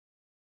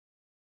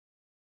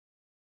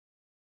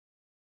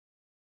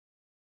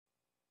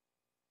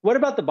What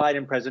about the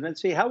Biden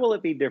presidency? How will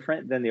it be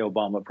different than the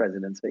Obama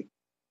presidency?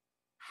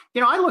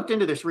 I looked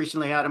into this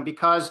recently, Adam,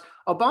 because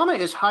Obama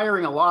is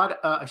hiring a lot.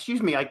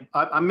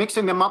 I'm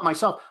mixing them up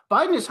myself.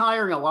 Biden is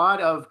hiring a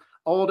lot of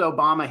old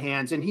Obama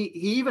hands, and he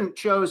even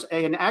chose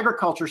an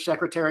agriculture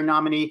secretary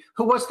nominee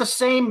who was the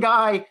same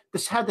guy.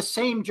 This had the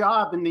same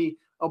job in the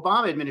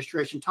Obama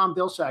administration, Tom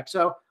Vilsack.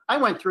 So I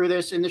went through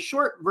this, and the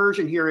short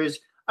version here is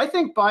I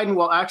think Biden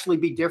will actually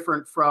be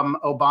different from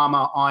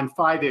Obama on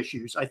 5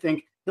 issues. I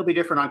think he'll be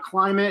different on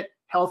climate,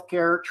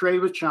 healthcare,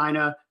 trade with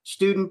China,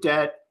 student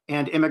debt,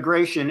 and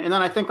immigration. And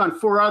then I think on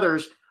 4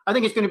 others, I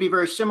think it's going to be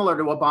very similar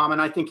to Obama.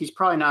 And I think he's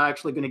probably not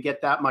actually going to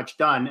get that much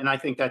done. And I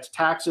think that's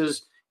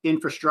taxes,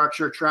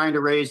 infrastructure, trying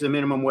to raise the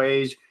minimum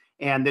wage,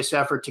 and this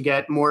effort to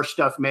get more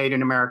stuff made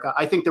in America.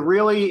 I think the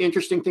really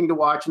interesting thing to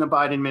watch in the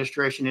Biden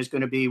administration is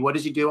going to be what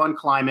does he do on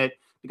climate,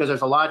 because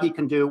there's a lot he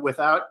can do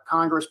without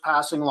Congress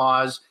passing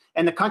laws.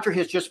 And the country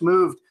has just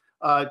moved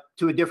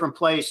to a different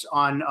place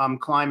on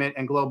climate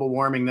and global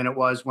warming than it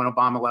was when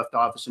Obama left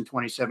office in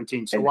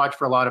 2017. So watch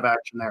for a lot of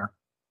action there.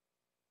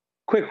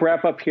 Quick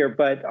wrap up here,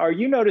 but are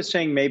you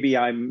noticing, maybe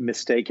I'm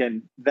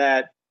mistaken,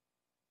 that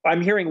I'm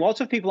hearing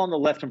lots of people on the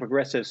left and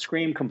progressive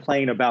scream,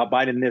 complain about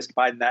Biden this,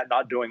 Biden that,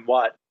 not doing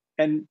what?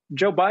 And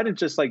Joe Biden's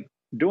just like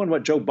doing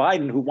what Joe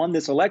Biden, who won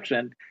this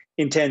election,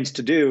 intends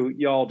to do.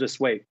 Y'all just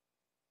wait.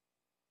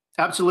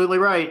 Absolutely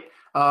right.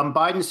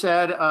 Biden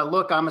said,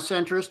 look, I'm a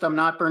centrist. I'm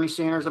not Bernie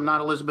Sanders. I'm not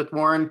Elizabeth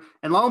Warren.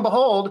 And lo and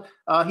behold,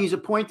 he's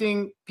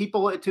appointing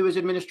people to his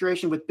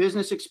administration with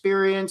business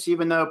experience,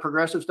 even though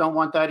progressives don't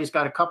want that. He's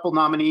got a couple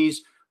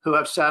nominees who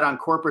have sat on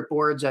corporate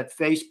boards at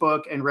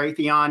Facebook and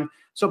Raytheon.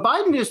 So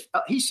Biden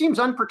he seems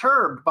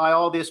unperturbed by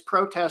all this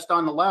protest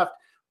on the left,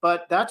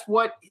 but that's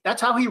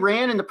how he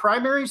ran in the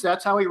primaries.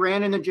 That's how he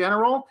ran in the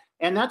general.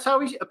 And that's how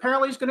he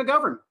apparently is going to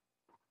govern.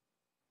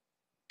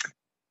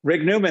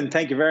 Rick Newman,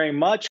 thank you very much.